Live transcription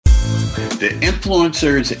The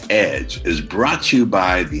Influencer's Edge is brought to you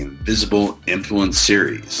by the Invisible Influence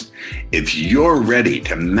Series. If you're ready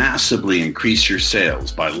to massively increase your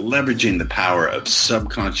sales by leveraging the power of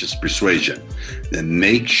subconscious persuasion, then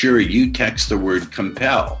make sure you text the word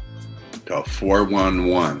COMPEL to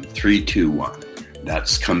 411321.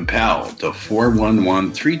 That's COMPEL to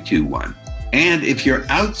 411321. And if you're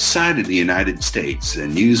outside of the United States,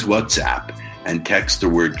 then use WhatsApp and text the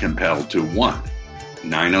word COMPEL to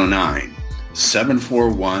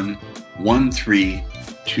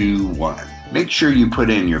 1-909-741-1321. Make sure you put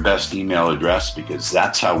in your best email address because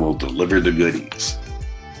that's how we'll deliver the goodies.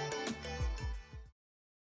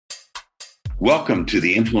 Welcome to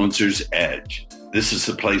the Influencer's Edge. This is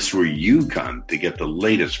the place where you come to get the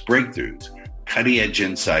latest breakthroughs, cutting-edge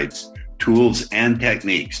insights, tools, and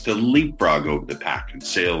techniques to leapfrog over the pack in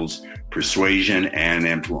sales, persuasion, and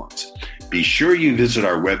influence. Be sure you visit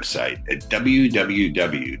our website at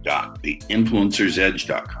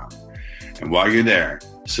www.theinfluencersedge.com. And while you're there,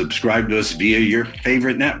 subscribe to us via your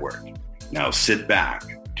favorite network. Now sit back,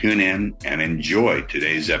 tune in, and enjoy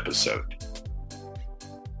today's episode.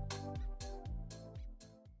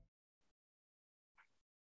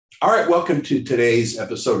 All right, welcome to today's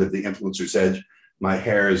episode of The Influencer's Edge. My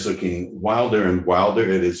hair is looking wilder and wilder.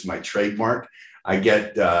 It is my trademark. I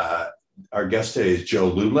get our guest today is Joe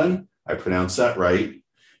Lublin. I pronounced that right.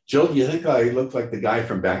 Jill, do you think I look like the guy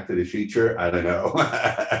from Back to the Future? I don't know.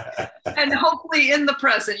 And hopefully in the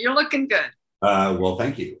present, you're looking good. Well,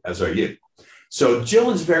 thank you, as are you. So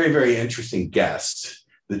Jill is a very, very interesting guest.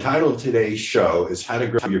 The title of today's show is How to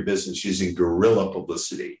Grow Your Business Using Guerrilla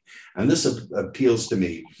Publicity. And this appeals to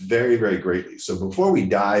me very, very greatly. So before we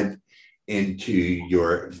dive into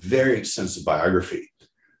your very extensive biography,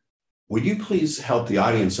 would you please help the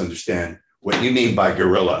audience understand what you mean by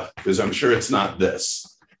guerrilla? Because I'm sure it's not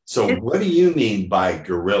this. So what do you mean by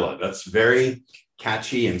guerrilla? That's very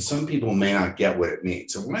catchy, and some people may not get what it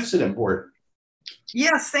means. So why is it important?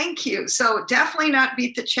 Yes, thank you. So definitely not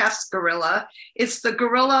beat the chest gorilla. It's the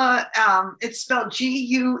guerrilla. It's spelled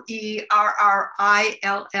Guerrilla,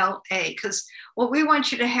 because what we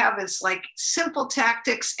want you to have is like simple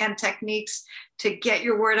tactics and techniques to get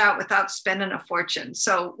your word out without spending a fortune.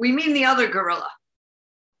 So we mean the other gorilla.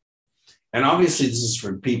 And obviously this is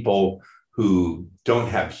for people who don't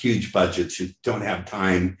have huge budgets, who don't have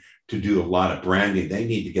time to do a lot of branding. They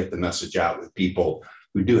need to get the message out with people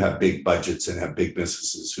who do have big budgets and have big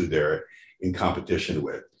businesses who they're in competition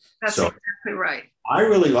with. That's exactly right. I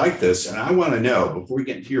really like this, and I want to know, before we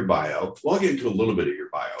get into your bio, well, I'll get into a little bit of your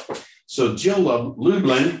bio. So Jill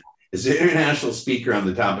Lublin is an international speaker on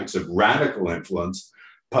the topics of radical influence,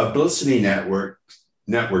 publicity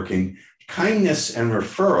networking, kindness, and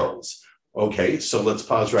referrals. Okay, so let's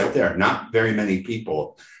pause right there. Not very many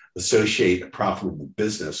people associate a profitable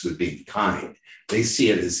business with being kind. They see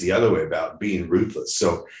it as the other way, about being ruthless.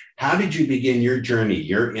 So how did you begin your journey,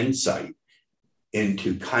 your insight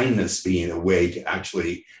into kindness being a way to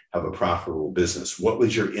actually have a profitable business? What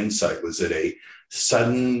was your insight? Was it a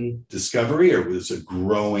sudden discovery, or was it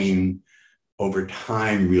growing over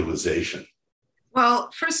time realization?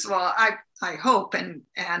 Well, first of all, I hope and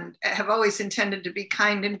have always intended to be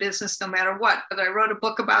kind in business no matter what, whether I wrote a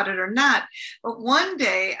book about it or not. But one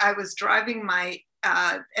day I was driving my,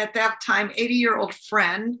 at that time, 80-year-old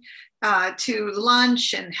friend to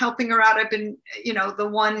lunch and helping her out. I've been, the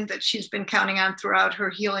one that she's been counting on throughout her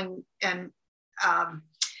healing and,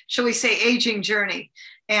 shall we say, aging journey.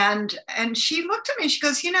 And she looked at me and she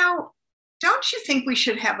goes, don't you think we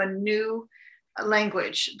should have a new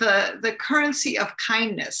language, the currency of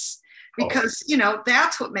kindness? Because,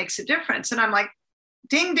 that's what makes a difference. And I'm like,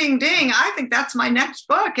 ding, ding, ding. I think that's my next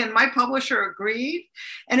book. And my publisher agreed.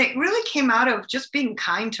 And it really came out of just being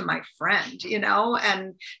kind to my friend,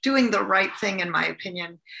 and doing the right thing, in my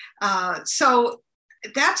opinion. So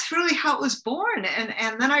that's really how it was born.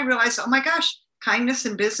 And then I realized, oh my gosh, kindness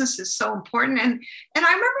in business is so important. And I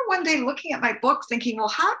remember one day looking at my book thinking, well,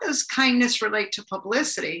 how does kindness relate to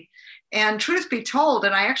publicity? And truth be told,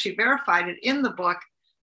 and I actually verified it in the book,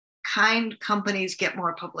 kind companies get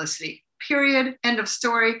more publicity, period, end of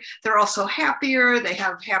story. They're also happier. They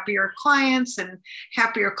have happier clients and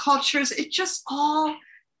happier cultures. It just all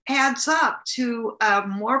adds up to a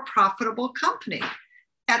more profitable company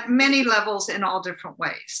at many levels in all different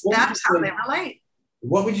ways. That's how they relate.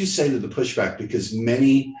 What would you say to the pushback? Because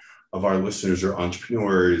many of our listeners are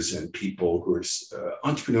entrepreneurs and people who are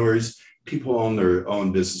entrepreneurs, people own their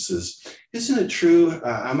own businesses. Isn't it true?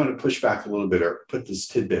 I'm going to push back a little bit, or put this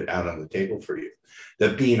tidbit out on the table for you,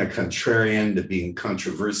 that being a contrarian, that being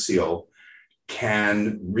controversial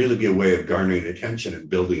can really be a way of garnering attention and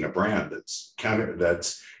building a brand that's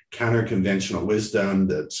counter-conventional wisdom,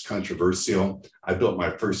 that's controversial. I built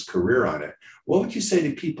my first career on it. What would you say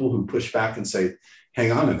to people who push back and say,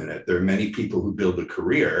 hang on a minute, there are many people who build a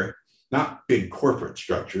career, not big corporate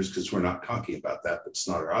structures, because we're not talking about that, that's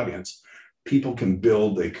not our audience. People can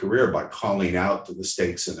build a career by calling out to the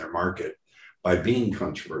stakes in their market, by being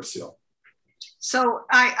controversial. So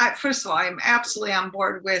I first of all, I'm absolutely on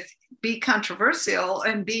board with be controversial,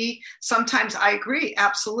 and be, sometimes I agree,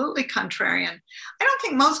 absolutely contrarian. I don't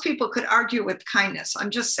think most people could argue with kindness. I'm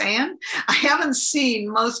just saying, I haven't seen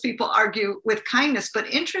most people argue with kindness,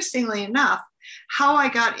 but interestingly enough, how I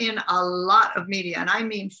got in a lot of media, and I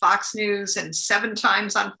mean Fox News and 7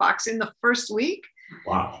 times on Fox in the first week.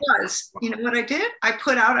 Wow. Was, you know what I did? I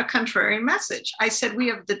put out a contrarian message. I said, we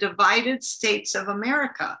have the divided states of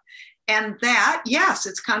America. And that, yes,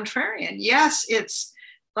 it's contrarian. Yes, it's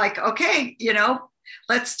like, okay, you know,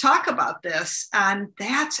 let's talk about this. And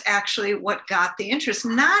that's actually what got the interest,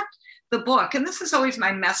 not the book. And this is always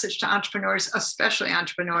my message to entrepreneurs, especially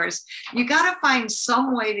entrepreneurs. You got to find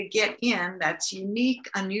some way to get in that's unique,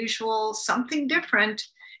 unusual, something different.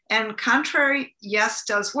 And contrary, yes,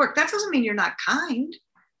 does work. That doesn't mean you're not kind.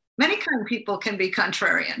 Many kind people can be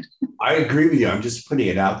contrarian. I agree with you. I'm just putting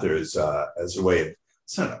it out there as a way of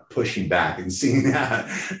sort of pushing back and seeing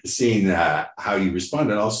how you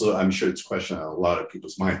respond. And also, I'm sure it's a question on a lot of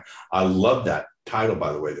people's mind. I love that title,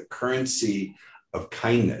 by the way, The Currency of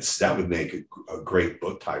Kindness. That would make a great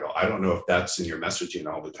book title. I don't know if that's in your messaging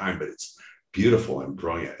all the time, but it's beautiful and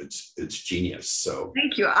brilliant. It's genius. So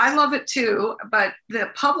thank you. I love it too. But the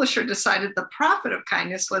publisher decided The Profit of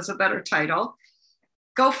Kindness was a better title.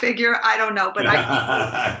 Go figure. I don't know, but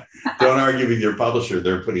I don't argue with your publisher.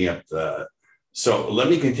 They're putting up the. So let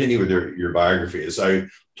me continue with your biography. As I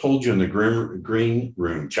told you in the green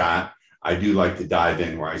room chat, I do like to dive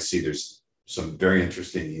in where I see there's some very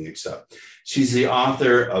interesting, unique stuff. She's the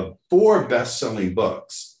author of 4 best-selling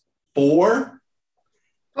books. 4?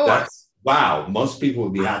 That's, wow. Most people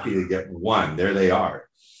would be happy to get 1. There they are.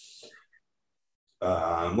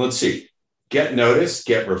 Let's see. Get Noticed,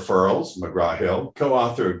 Get Referrals, McGraw-Hill,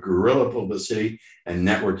 co-author of Guerrilla Publicity and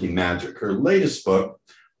Networking Magic. Her latest book,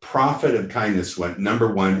 Profit of Kindness, went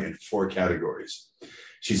 #1 in 4 categories.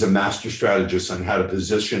 She's a master strategist on how to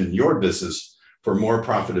position your business for more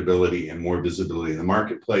profitability and more visibility in the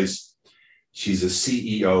marketplace. She's a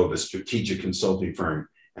CEO of a strategic consulting firm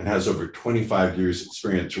and has over 25 years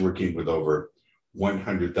experience working with over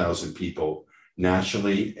 100,000 people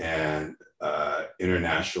nationally and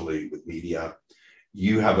internationally with media.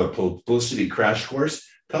 You have a publicity crash course.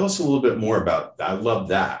 Tell us a little bit more about that. I love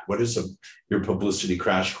that. What is your publicity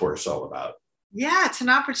crash course all about? Yeah, it's an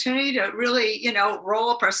opportunity to really, you know, roll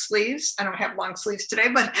up our sleeves. I don't have long sleeves today,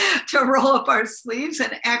 but to roll up our sleeves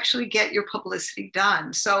and actually get your publicity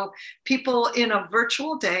done. So people in a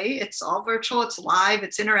virtual day, it's all virtual, it's live,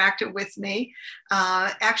 it's interactive with me,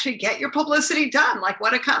 actually get your publicity done. Like,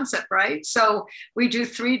 what a concept, right? So we do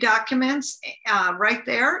 3 documents right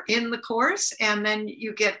there in the course, and then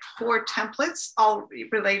you get 4 templates all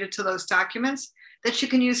related to those documents that you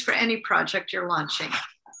can use for any project you're launching.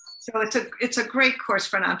 So it's a great course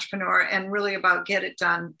for an entrepreneur, and really about get it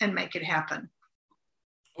done and make it happen.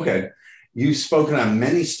 Okay. You've spoken on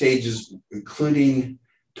many stages, including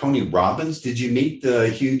Tony Robbins. Did you meet the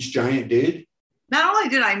huge giant dude? Not only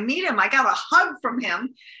did I meet him, I got a hug from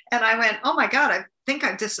him, and I went, oh my God, I think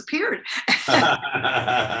I've disappeared. But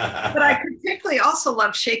I particularly also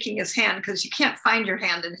love shaking his hand, because you can't find your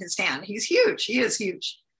hand in his hand. He's huge. He is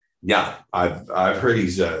huge. Yeah, I've heard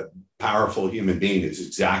he's a powerful human being. Is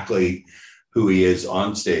exactly who he is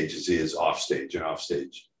on stage as he is off stage and off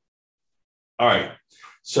stage. All right.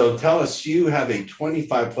 So tell us, you have a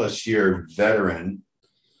 25+ year veteran.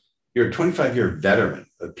 You're a 25-year veteran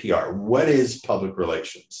of PR. What is public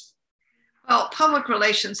relations? Well, public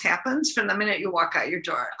relations happens from the minute you walk out your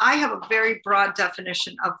door. I have a very broad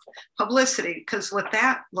definition of publicity, because what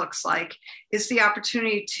that looks like is the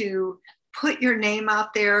opportunity to put your name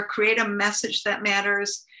out there, create a message that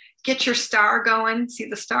matters, get your star going. See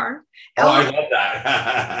the star? Oh, I love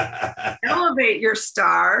that. Elevate your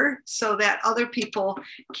star so that other people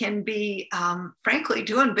can be, frankly,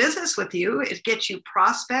 doing business with you. It gets you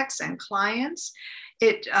prospects and clients.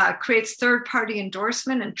 It creates third-party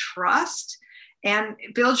endorsement and trust, and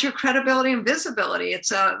it builds your credibility and visibility.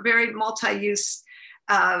 It's a very multi-use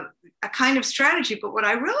a kind of strategy, but what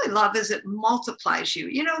I really love is it multiplies you.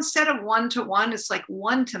 You know, instead of 1-to-1, it's like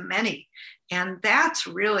 1-to-many, and that's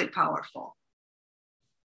really powerful.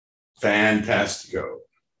 Fantastico.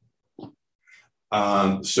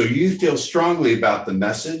 So you feel strongly about the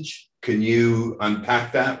message. Can you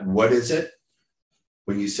unpack that? What is it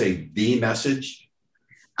when you say the message?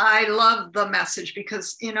 I love the message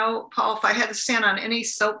because, you know, Paul, if I had to stand on any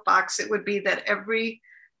soapbox, it would be that every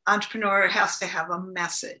entrepreneur has to have a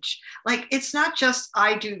message. Like, it's not just,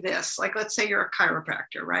 I do this. Like, let's say you're a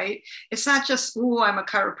chiropractor, right? It's not just, ooh, I'm a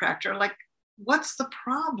chiropractor. Like, what's the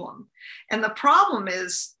problem? And the problem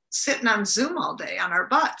is sitting on Zoom all day on our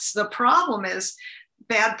butts. The problem is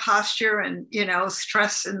bad posture and, you know,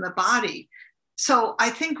 stress in the body. So I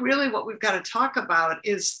think really what we've got to talk about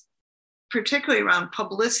is, particularly around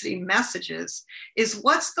publicity messages, is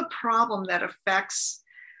what's the problem that affects,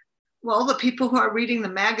 well, the people who are reading the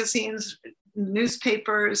magazines,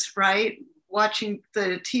 newspapers, right? Watching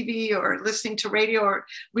the TV or listening to radio or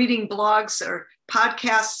reading blogs or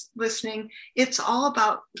podcasts, listening. It's all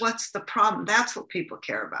about what's the problem. That's what people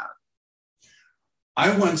care about.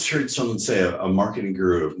 I once heard someone say, a marketing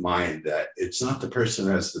guru of mine, that it's not the person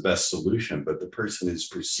who has the best solution, but the person who's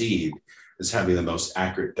perceived as having the most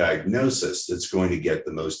accurate diagnosis that's going to get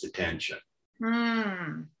the most attention.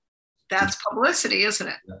 That's publicity, isn't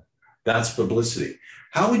it? That's publicity.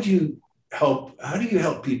 How do you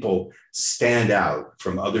help people stand out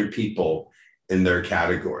from other people in their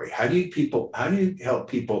category? How do you help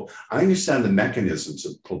people? I understand the mechanisms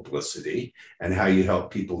of publicity and how you help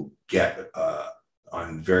people get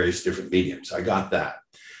on various different mediums. I got that.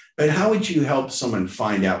 But how would you help someone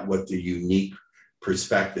find out what their unique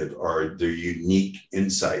perspective or their unique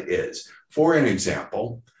insight is? For an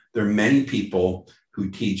example, there are many people who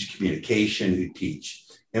teach communication, who teach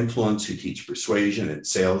influence, who teach persuasion and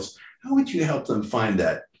sales. How would you help them find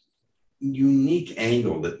that unique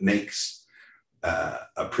angle that makes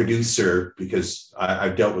a producer, because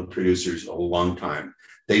I've dealt with producers a long time,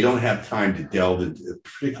 they don't have time to delve into,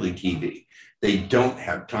 particularly TV, they don't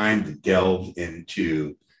have time to delve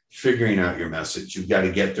into figuring out your message. You've got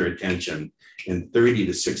to get their attention in 30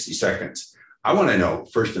 to 60 seconds. I want to know,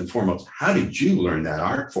 first and foremost, how did you learn that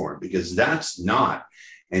art form? Because that's not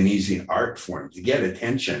an easy art form, to get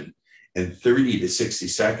attention in 30 to 60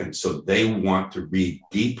 seconds so they want to read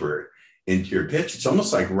deeper into your pitch. It's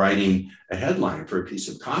almost like writing a headline for a piece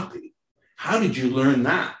of copy. How did you learn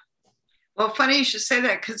that? Well, funny you should say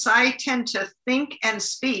that, because I tend to think and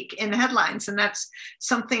speak in headlines, and that's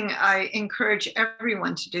something I encourage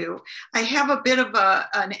everyone to do. I have a bit of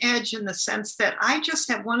an edge in the sense that I just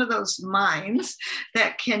have one of those minds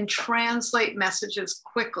that can translate messages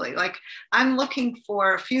quickly. Like, I'm looking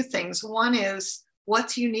for a few things. One is,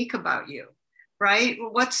 what's unique about you, right?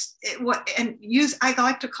 I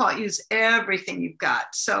like to call it, use everything you've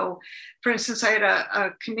got. So, for instance, I had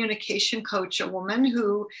a communication coach, a woman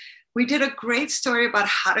who, we did a great story about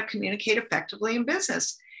how to communicate effectively in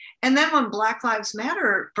business. And then when Black Lives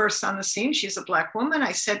Matter burst on the scene, she's a Black woman,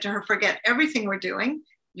 I said to her, forget everything we're doing.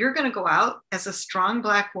 You're going to go out as a strong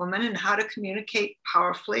Black woman and how to communicate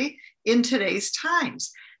powerfully in today's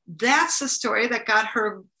times. That's the story that got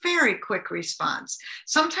her very quick response.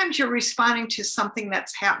 Sometimes you're responding to something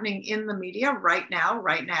that's happening in the media right now,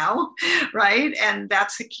 right? And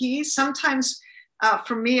that's the key. Sometimes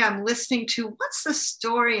for me, I'm listening to what's the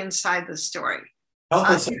story inside the story.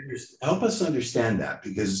 Help us understand that,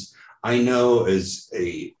 because I know as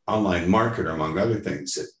a online marketer, among other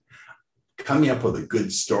things, that coming up with a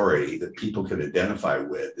good story that people can identify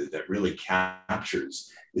with, that really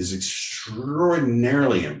captures, is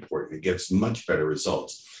extraordinarily important. It gets much better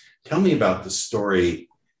results. Tell me about the story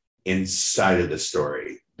inside of the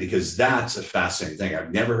story, because that's a fascinating thing.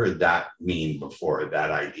 I've never heard that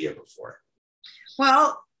idea before.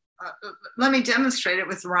 Well, let me demonstrate it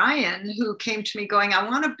with Ryan, who came to me going, I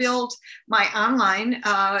want to build my online.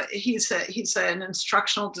 He's an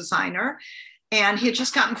instructional designer, and he had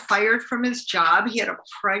just gotten fired from his job. He had a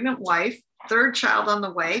pregnant wife, third child on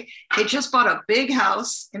the way. He just bought a big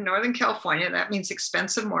house in Northern California. That means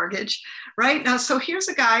expensive mortgage, right? Now, so here's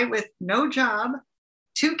a guy with no job,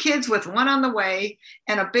 2 kids with 1 on the way,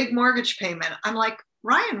 and a big mortgage payment. I'm like,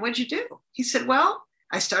 Ryan, what'd you do? He said, well,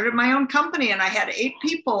 I started my own company and I had 8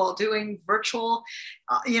 people doing virtual,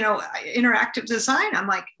 interactive design. I'm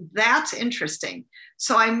like, that's interesting.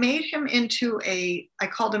 So I made him into I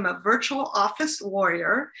called him a virtual office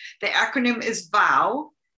warrior. The acronym is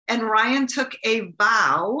VOW. And Ryan took a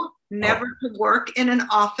vow never to work in an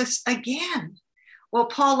office again. Well,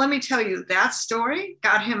 Paul, let me tell you, that story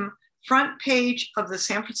got him front page of the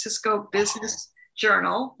San Francisco Business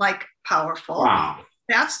Journal, like powerful. Wow.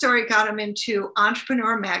 That story got him into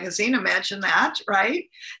Entrepreneur Magazine. Imagine that, right?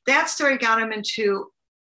 That story got him into,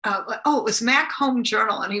 it was Mac Home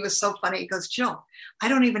Journal. And he was so funny. He goes, Jill, I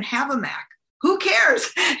don't even have a Mac. Who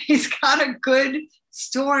cares? He's got a good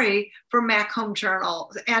story for Mac Home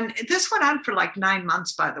Journal. And this went on for like 9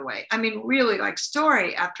 months, by the way. I mean, really like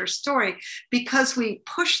story after story, because we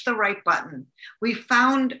pushed the right button. We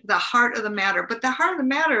found the heart of the matter, but the heart of the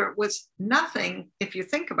matter was nothing, if you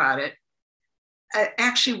think about it,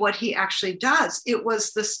 actually what he actually does. It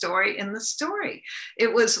was the story in the story.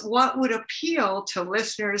 It was what would appeal to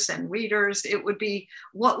listeners and readers. It would be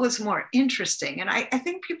what was more interesting. And I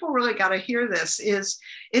think people really got to hear this, is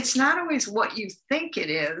it's not always what you think it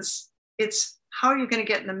is. It's how you're going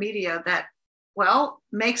to get in the media that, well,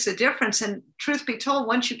 makes a difference. And truth be told,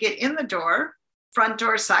 once you get in the door, front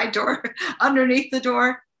door, side door, underneath the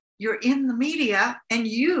door, you're in the media and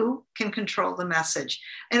you can control the message.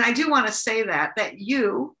 And I do want to say that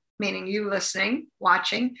you, meaning you listening,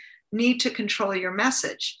 watching, need to control your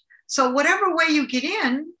message. So whatever way you get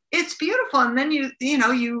in, it's beautiful. And then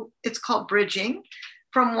it's called bridging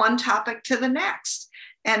from one topic to the next.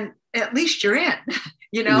 And at least you're in,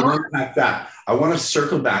 you know? Unpack that. I want to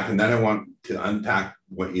circle back, and then I want to unpack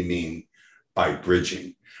what you mean by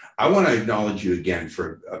bridging. I want to acknowledge you again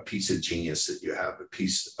for a piece of genius that you have, a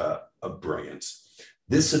piece of brilliance.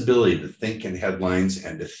 This ability to think in headlines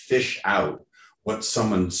and to fish out what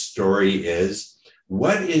someone's story is.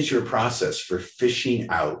 What is your process for fishing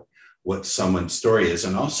out what someone's story is?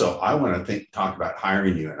 And also, I want to talk about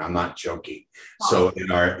hiring you, and I'm not joking. Wow. So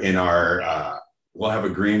in our we'll have a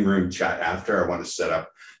green room chat after. I want to set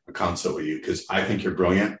up a consult with you because I think you're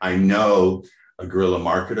brilliant. I know a guerrilla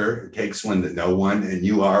marketer. It takes one to know one, and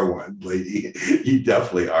you are one, lady. You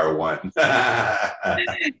definitely are one.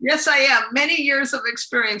 Yes, I am. Many years of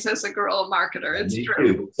experience as a guerrilla marketer. It's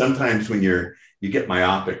true. Too. Sometimes when you get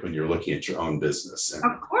myopic when you're looking at your own business. And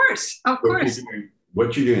of course.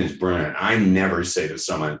 What you're doing is brilliant. I never say to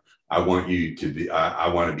someone, I want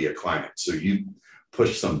to be a client. So you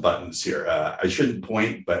push some buttons here. I shouldn't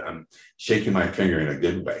point, but I'm shaking my finger in a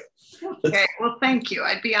good way. Okay. Well, thank you.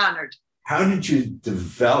 I'd be honored. How did you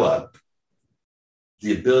develop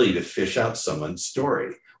the ability to fish out someone's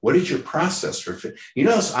story? What is your process for You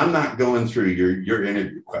notice I'm not going through your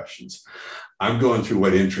interview questions. I'm going through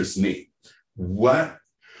what interests me. What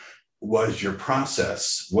was your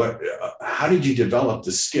process? How did you develop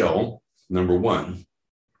the skill, number one,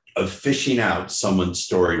 of fishing out someone's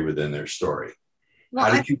story within their story? Well,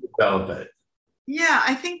 how did you develop it? Yeah,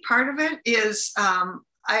 I think part of it is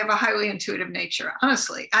I have a highly intuitive nature,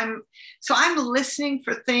 honestly. I'm listening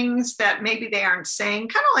for things that maybe they aren't saying,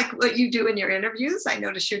 kind of like what you do in your interviews. I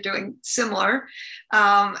notice you're doing similar.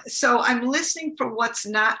 So I'm listening for what's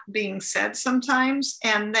not being said sometimes.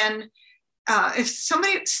 And then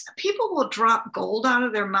people will drop gold out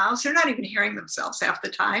of their mouths. They're not even hearing themselves half the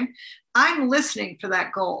time. I'm listening for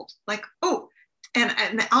that gold, like, oh,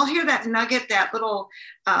 and I'll hear that nugget, that little,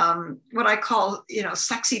 what I call,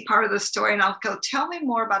 sexy part of the story. And I'll go, tell me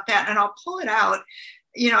more about that. And I'll pull it out.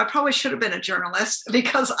 I probably should have been a journalist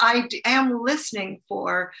because I am listening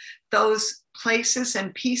for those places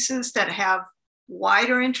and pieces that have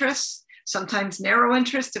wider interests, sometimes narrow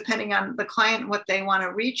interests, depending on the client, what they want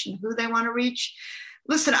to reach and who they want to reach.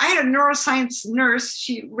 Listen, I had a neuroscience nurse.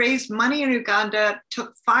 She raised money in Uganda,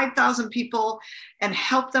 took 5,000 people and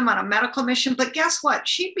helped them on a medical mission. But guess what?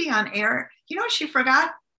 She'd be on air. You know what she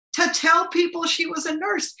forgot? To tell people she was a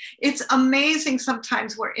nurse. It's amazing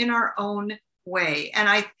sometimes we're in our own way. And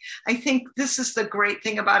I think this is the great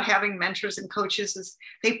thing about having mentors and coaches is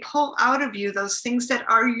they pull out of you those things that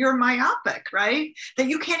you're myopic, right? That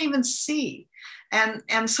you can't even see.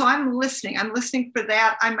 And so I'm listening for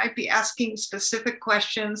that. I might be asking specific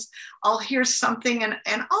questions. I'll hear something.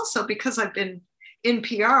 And also because I've been in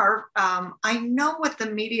PR, I know what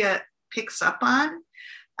the media picks up on.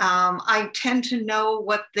 I tend to know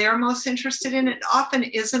what they're most interested in. It often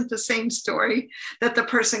isn't the same story that the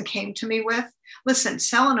person came to me with. Listen,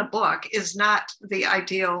 selling a book is not the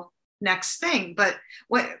ideal next thing. But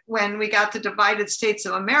when we got the divided states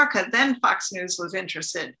of America, then Fox News was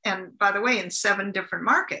interested. And by the way, in 7 different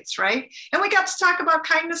markets, right? And we got to talk about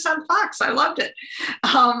kindness on Fox. I loved it.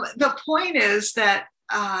 The point is that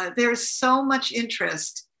there's so much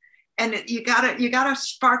interest, and you gotta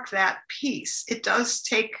spark that piece. It does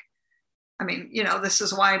take. I mean, this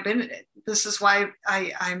is why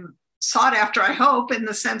I'm sought after, I hope, in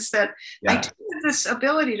the sense that I do have this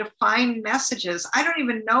ability to find messages. I don't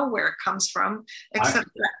even know where it comes from, except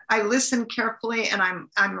that I listen carefully, and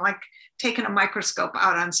I'm like taking a microscope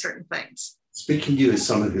out on certain things. Speaking to you as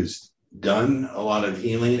someone who's done a lot of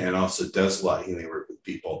healing and also does a lot of healing work with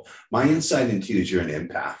people, my insight into you is you're an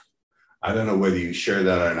empath. I don't know whether you share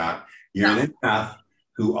that or not. You're an empath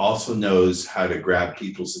who also knows how to grab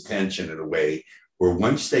people's attention in a way where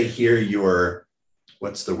once they hear your,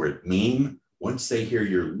 what's the word, meme once they hear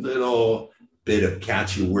your little bit of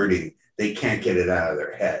catchy wording, they can't get it out of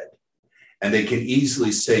their head. And they can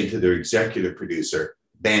easily say to their executive producer,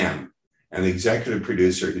 bam. And the executive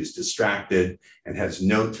producer who's distracted and has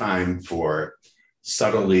no time for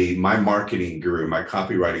subtlety. My marketing guru, my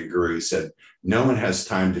copywriting guru said, no one has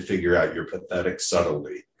time to figure out your pathetic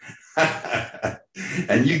subtlety.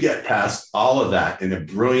 And you get past all of that in a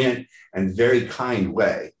brilliant and very kind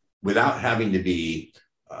way without having to be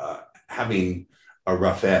having a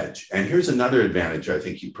rough edge. And here's another advantage I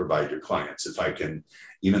think you provide your clients. If I can,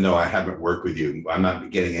 even though I haven't worked with you, I'm not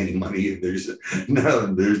getting any money. There's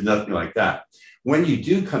nothing like that. When you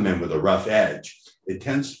do come in with a rough edge, it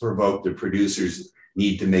tends to provoke the producer's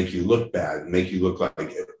need to make you look bad, make you look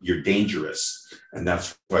like you're dangerous. And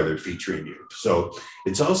that's why they're featuring you. So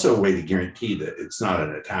it's also a way to guarantee that it's not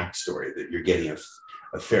an attack story, that you're getting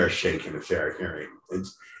a fair shake and a fair hearing.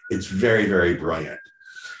 It's very, very brilliant.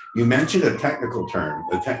 You mentioned a technical term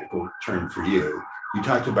for you. You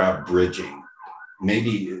talked about bridging.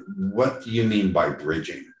 Maybe, what do you mean by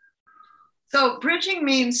bridging? So bridging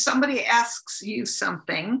means somebody asks you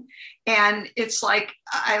something, and it's like,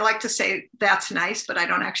 I like to say, that's nice, but I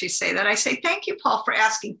don't actually say that. I say, thank you, Paul, for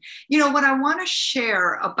asking. You know, what I want to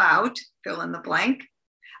share about, fill in the blank.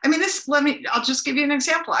 I mean, I'll just give you an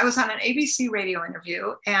example. I was on an ABC radio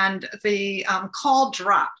interview, and the call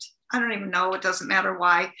dropped. I don't even know, it doesn't matter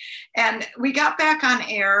why. And we got back on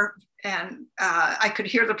air, and I could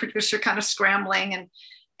hear the producer kind of scrambling,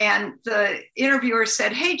 and the interviewer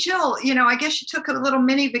said, hey, Jill, you know, I guess you took a little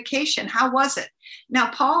mini vacation. How was it? Now,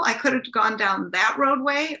 Paul, I could have gone down that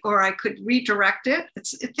roadway, or I could redirect it.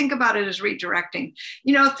 Think about it as redirecting.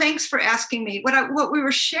 You know, thanks for asking me. What we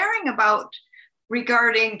were sharing about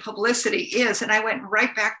regarding publicity is, and I went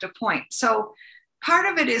right back to point. So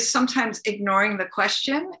part of it is sometimes ignoring the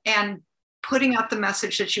question and putting out the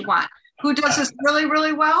message that you want. Who does this really,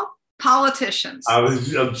 really well? Politicians. I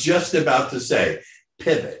was just about to say,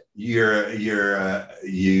 pivot. You're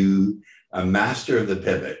a master of the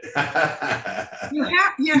pivot. you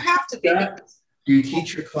have to be. Do you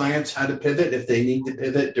teach your clients how to pivot if they need to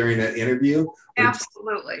pivot during an interview?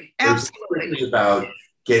 Absolutely. It's about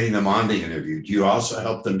getting them on the interview. Do you also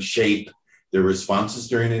help them shape their responses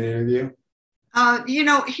during an interview? You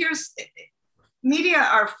know, media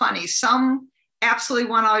are funny. Some absolutely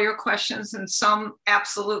want all your questions, and some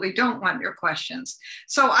absolutely don't want your questions.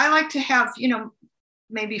 So I like to have, you know,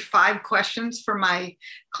 maybe 5 questions for my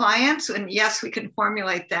clients, and yes, we can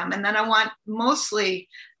formulate them. And then I want mostly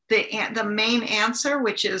the main answer,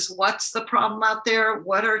 which is, what's the problem out there?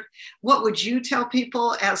 What would you tell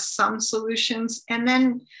people as some solutions? And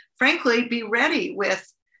then, frankly, be ready with,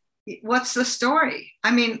 what's the story?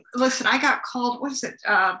 I mean, listen, I got called, what is it?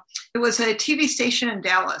 It was a TV station in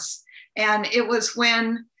Dallas. And it was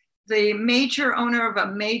when the major owner of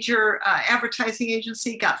a major advertising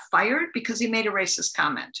agency got fired because he made a racist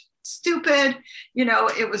comment. Stupid, you know,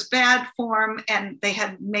 it was bad form. And they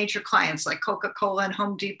had major clients like Coca-Cola and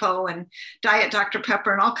Home Depot and Diet Dr.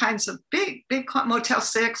 Pepper and all kinds of big Motel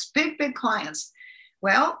 6, big clients.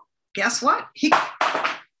 Well, guess what? He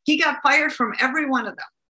got fired from every one of them.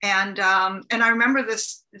 And I remember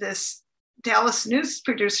this Dallas news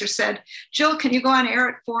producer said, Jill, can you go on air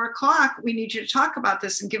at 4:00? We need you to talk about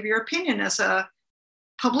this and give your opinion as a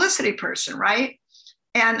publicity person, right?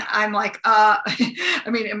 And I'm like, I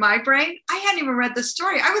mean, in my brain, I hadn't even read the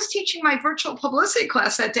story. I was teaching my virtual publicity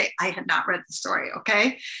class that day. I had not read the story,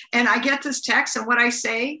 okay? And I get this text, and what I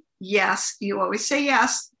say, yes, you always say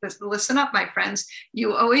yes. Listen up, my friends.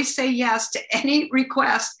 You always say yes to any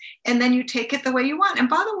request, and then you take it the way you want. And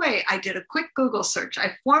by the way, I did a quick Google search.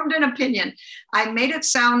 I formed an opinion. I made it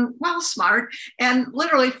sound, well, smart, and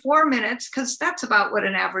literally 4 minutes, because that's about what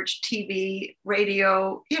an average TV,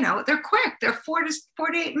 radio, you know, they're quick. They're 4 to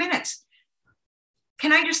 48 minutes.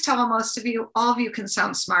 Can I just tell all of you can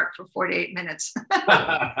sound smart for 48 minutes.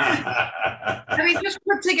 I mean, just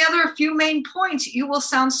put together a few main points. You will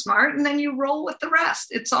sound smart, and then you roll with the rest.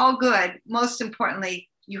 It's all good. Most importantly,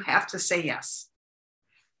 you have to say yes.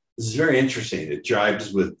 This is very interesting. It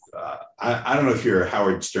jives with, I don't know if you're a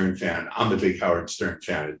Howard Stern fan. I'm a big Howard Stern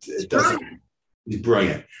fan. He's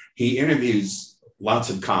brilliant. He interviews lots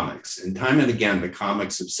of comics, and time and again, the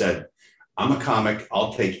comics have said, I'm a comic,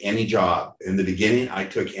 I'll take any job. In the beginning, I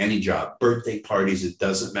took any job, birthday parties, it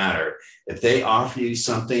doesn't matter. If they offer you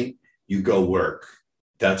something, you go work.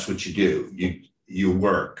 That's what you do. You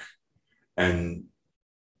work. And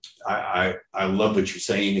I love what you're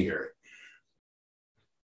saying here.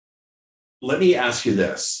 Let me ask you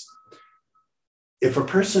this. If a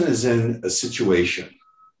person is in a situation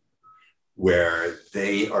where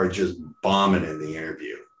they are just bombing in the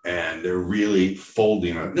interview, and they're really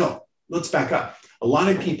folding on. No, let's back up. A lot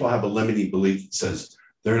of people have a limiting belief that says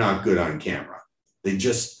they're not good on camera. They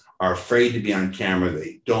just are afraid to be on camera.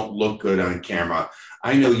 They don't look good on camera.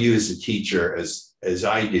 I know you as a teacher, as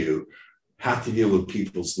I do, have to deal with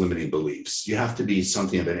people's limiting beliefs. You have to be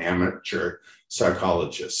something of an amateur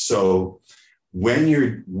psychologist. So when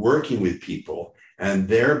you're working with people and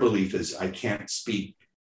their belief is, I can't speak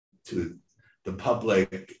to the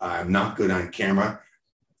public, I'm not good on camera,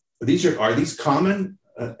 are these common?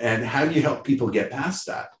 And how do you help people get past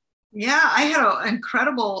that? Yeah, I had an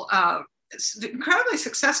incredibly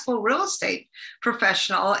successful real estate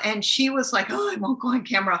professional, and she was like, oh, I won't go on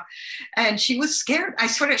camera. And she was scared. I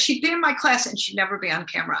swear, she'd be in my class and she'd never be on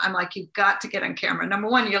camera. I'm like, you've got to get on camera. Number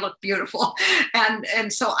one, you look beautiful.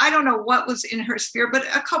 And so I don't know what was in her spirit, but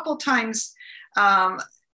a couple times,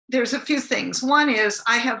 there's a few things. One is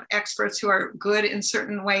I have experts who are good in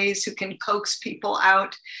certain ways, who can coax people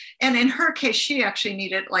out. And in her case, she actually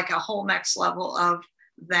needed like a whole next level of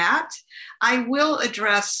that. I will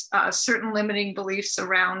address certain limiting beliefs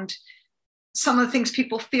around some of the things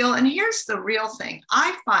people feel. And here's the real thing.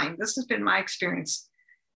 I find, this has been my experience,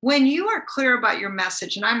 when you are clear about your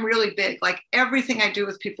message, and I'm really big, like everything I do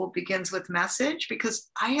with people begins with message, because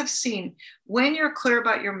I have seen when you're clear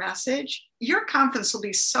about your message, your confidence will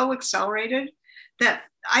be so accelerated that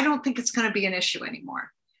I don't think it's going to be an issue anymore.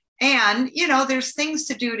 And, you know, there's things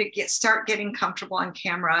to do to start getting comfortable on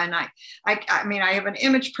camera. And I mean, I have an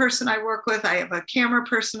image person I work with. I have a camera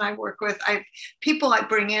person I work with. I have people I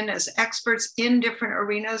bring in as experts in different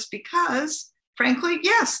arenas because, frankly,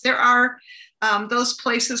 yes, there are those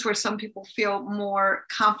places where some people feel more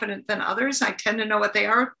confident than others. I tend to know what they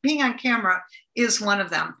are. Being on camera is one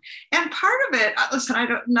of them. And part of it, listen,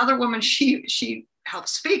 another woman, she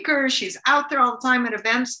helps speakers. She's out there all the time at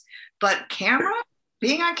events, but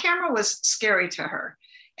being on camera was scary to her.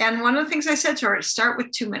 And one of the things I said to her is start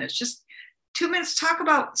with 2 minutes, just 2 minutes, talk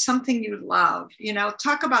about something you love,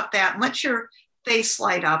 talk about that and let your face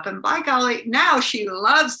light up. And by golly, now she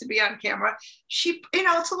loves to be on camera.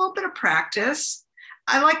 It's a little bit of practice.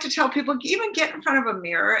 I like to tell people, even get in front of a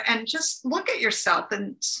mirror and just look at yourself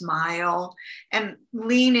and smile and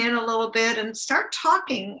lean in a little bit and start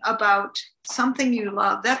talking about something you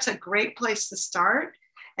love. That's a great place to start.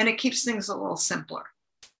 And it keeps things a little simpler.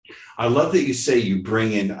 I love that you say you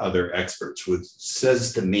bring in other experts, which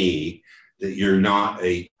says to me that you're not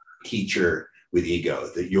a teacher with ego,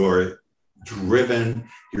 that you're driven,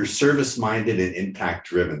 you're service-minded and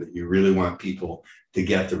impact-driven, that you really want people to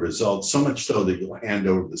get the results, so much so that you'll hand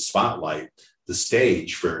over the spotlight, the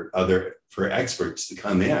stage for experts to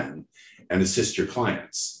come in and assist your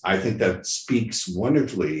clients. I think that speaks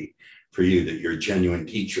wonderfully for you, that you're a genuine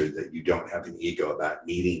teacher, that you don't have an ego about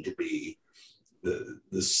needing to be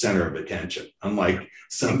the center of attention. Unlike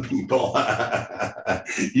some people,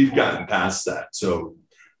 you've gotten past that. So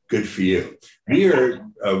good for you. We are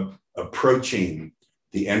approaching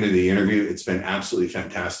the end of the interview. It's been absolutely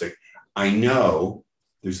fantastic. I know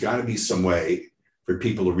there's got to be some way for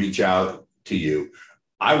people to reach out to you.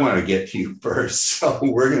 I want to get to you first. So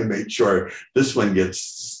we're going to make sure this one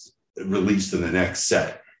gets released in the next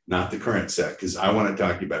set, not the current set, because I want to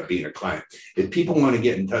talk to you about being a client. If people want to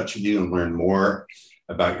get in touch with you and learn more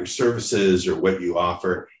about your services or what you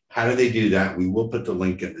offer, how do they do that? We will put the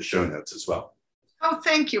link in the show notes as well. Oh,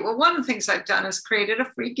 thank you. Well, one of the things I've done is created a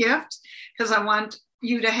free gift because I want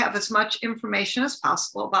you to have as much information as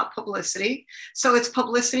possible about publicity. So it's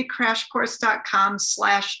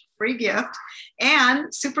publicitycrashcourse.com/free gift.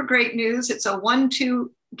 And super great news, it's a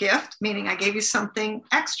 1-2 gift, meaning I gave you something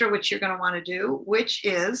extra, which you're going to want to do, which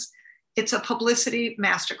is it's a publicity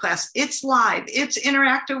masterclass. It's live. It's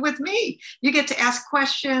interactive with me. You get to ask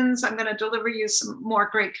questions. I'm going to deliver you some more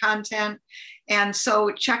great content. And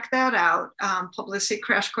so check that out,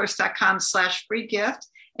 publicitycrashcourse.com/free gift,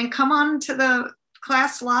 and come on to the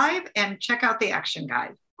class live and check out the action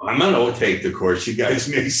guide. I'm going to take the course. You guys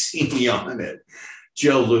may see me on it.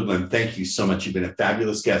 Jill Lublin, thank you so much. You've been a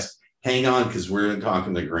fabulous guest. Hang on, because we're going to talk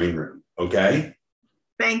in the green room. Okay?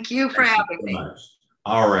 Thank you for having me.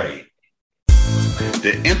 All right.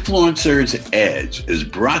 The Influencer's Edge is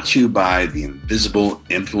brought to you by the Invisible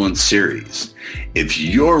Influence Series. If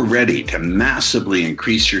you're ready to massively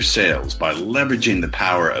increase your sales by leveraging the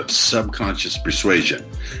power of subconscious persuasion,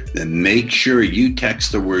 then make sure you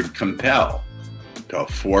text the word COMPEL to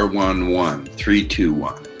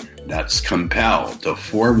 411321. That's COMPEL to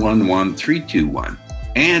 411321.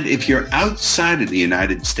 And if you're outside of the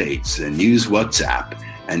United States, then use WhatsApp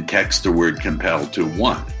and text the word COMPEL to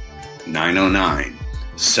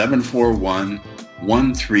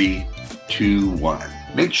 1-909-741-1321.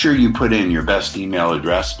 Make sure you put in your best email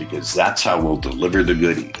address because that's how we'll deliver the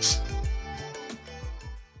goodies.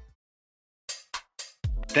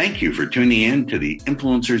 Thank you for tuning in to the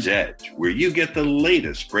Influencer's Edge, where you get the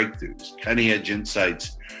latest breakthroughs, cutting-edge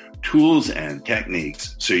insights, tools, and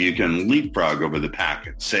techniques so you can leapfrog over the pack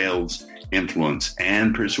in sales, influence,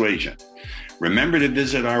 and persuasion. Remember to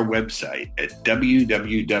visit our website at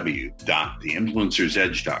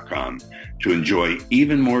www.theinfluencersedge.com to enjoy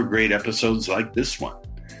even more great episodes like this one.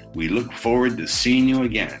 We look forward to seeing you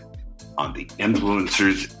again on the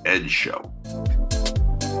Influencer's Edge Show.